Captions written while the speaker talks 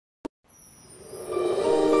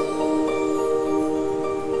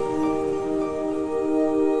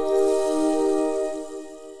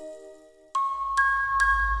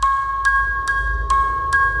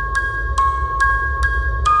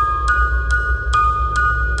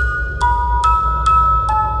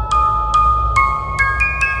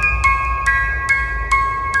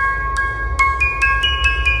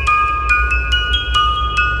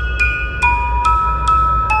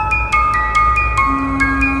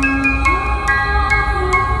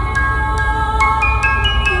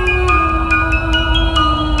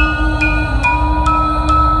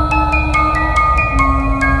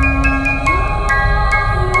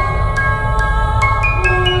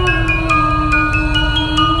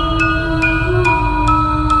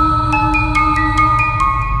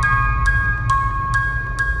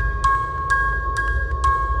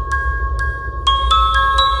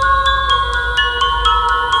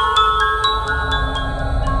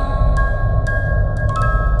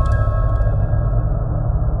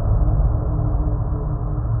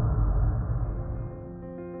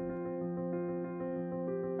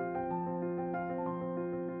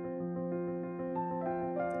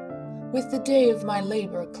With the day of my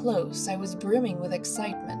labor close, I was brimming with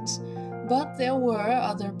excitement, but there were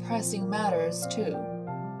other pressing matters too.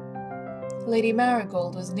 Lady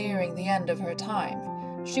Marigold was nearing the end of her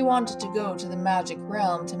time. She wanted to go to the magic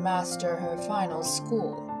realm to master her final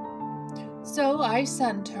school. So I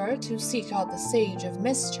sent her to seek out the Sage of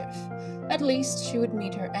Mischief. At least she would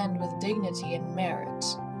meet her end with dignity and merit.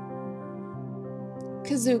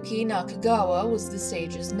 Kazuki Nakagawa was the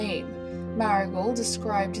sage's name. Marigold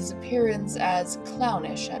described his appearance as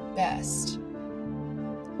clownish at best.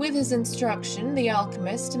 With his instruction, the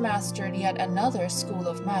alchemist mastered yet another school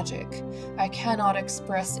of magic. I cannot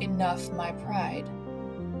express enough my pride.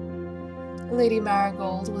 Lady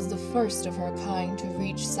Marigold was the first of her kind to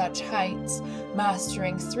reach such heights,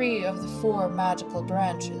 mastering 3 of the 4 magical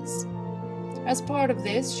branches. As part of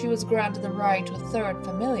this, she was granted the right to a 3rd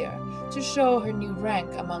familiar, to show her new rank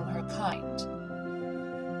among her kind.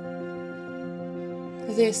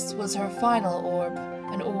 This was her final orb,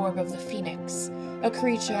 an orb of the phoenix, a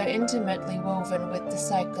creature intimately woven with the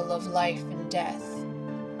cycle of life and death.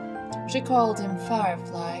 She called him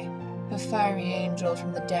Firefly, a fiery angel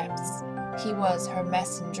from the depths. He was her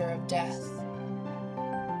messenger of death.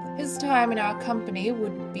 His time in our company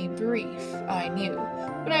would be brief, I knew,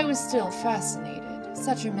 but I was still fascinated.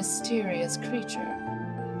 Such a mysterious creature.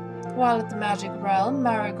 While at the magic realm,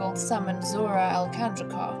 Marigold summoned Zora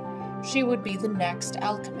Alcandrica. She would be the next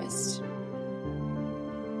alchemist.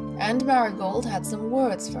 And Marigold had some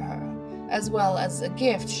words for her, as well as a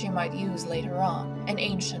gift she might use later on, an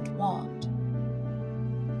ancient wand.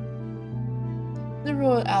 The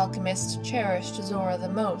royal alchemist cherished Zora the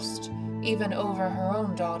most, even over her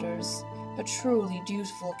own daughters, a truly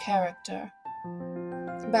dutiful character.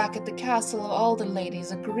 Back at the castle, all the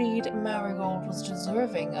ladies agreed Marigold was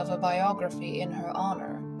deserving of a biography in her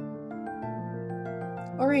honor.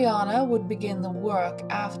 Oriana would begin the work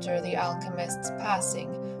after the alchemist's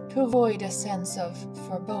passing to avoid a sense of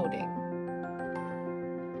foreboding.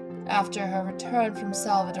 After her return from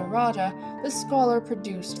Salvadorada, the scholar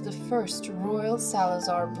produced the first Royal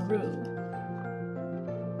Salazar brew.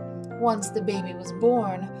 Once the baby was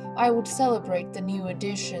born, I would celebrate the new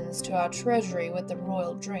additions to our treasury with the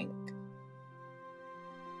royal drink.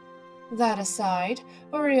 That aside,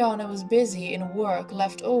 Oriana was busy in work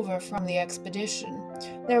left over from the expedition.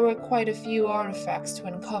 There were quite a few artifacts to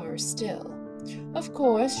uncover still. Of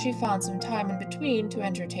course, she found some time in between to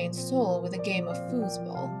entertain Sol with a game of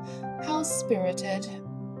foosball. How spirited.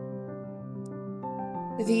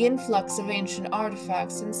 The influx of ancient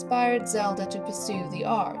artifacts inspired Zelda to pursue the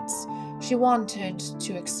arts. She wanted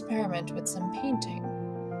to experiment with some painting.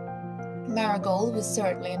 Marigold was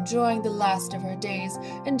certainly enjoying the last of her days,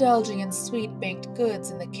 indulging in sweet-baked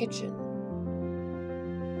goods in the kitchen.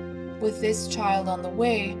 With this child on the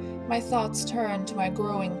way, my thoughts turned to my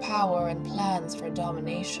growing power and plans for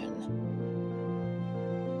domination.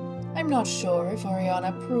 I'm not sure if Oriana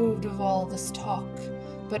approved of all this talk,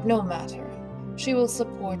 but no matter. She will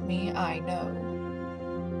support me, I know.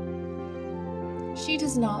 She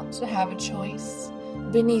does not have a choice.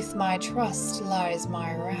 Beneath my trust lies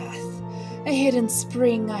my wrath, a hidden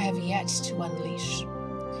spring I have yet to unleash.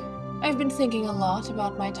 I've been thinking a lot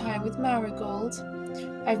about my time with Marigold.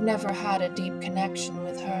 I've never had a deep connection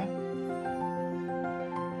with her.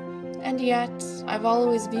 And yet, I've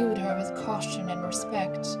always viewed her with caution and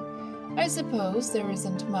respect. I suppose there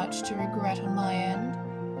isn't much to regret on my end.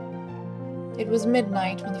 It was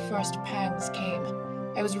midnight when the first pangs came.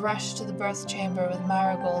 I was rushed to the birth chamber with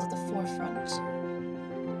Marigold at the forefront.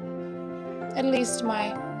 At least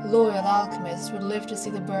my loyal alchemist would live to see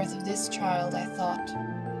the birth of this child, I thought,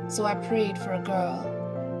 so I prayed for a girl.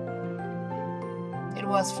 It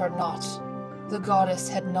was for naught. The goddess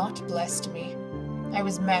had not blessed me. I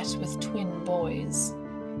was met with twin boys.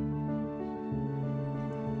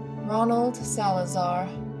 Ronald Salazar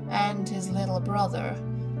and his little brother,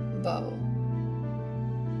 Beau.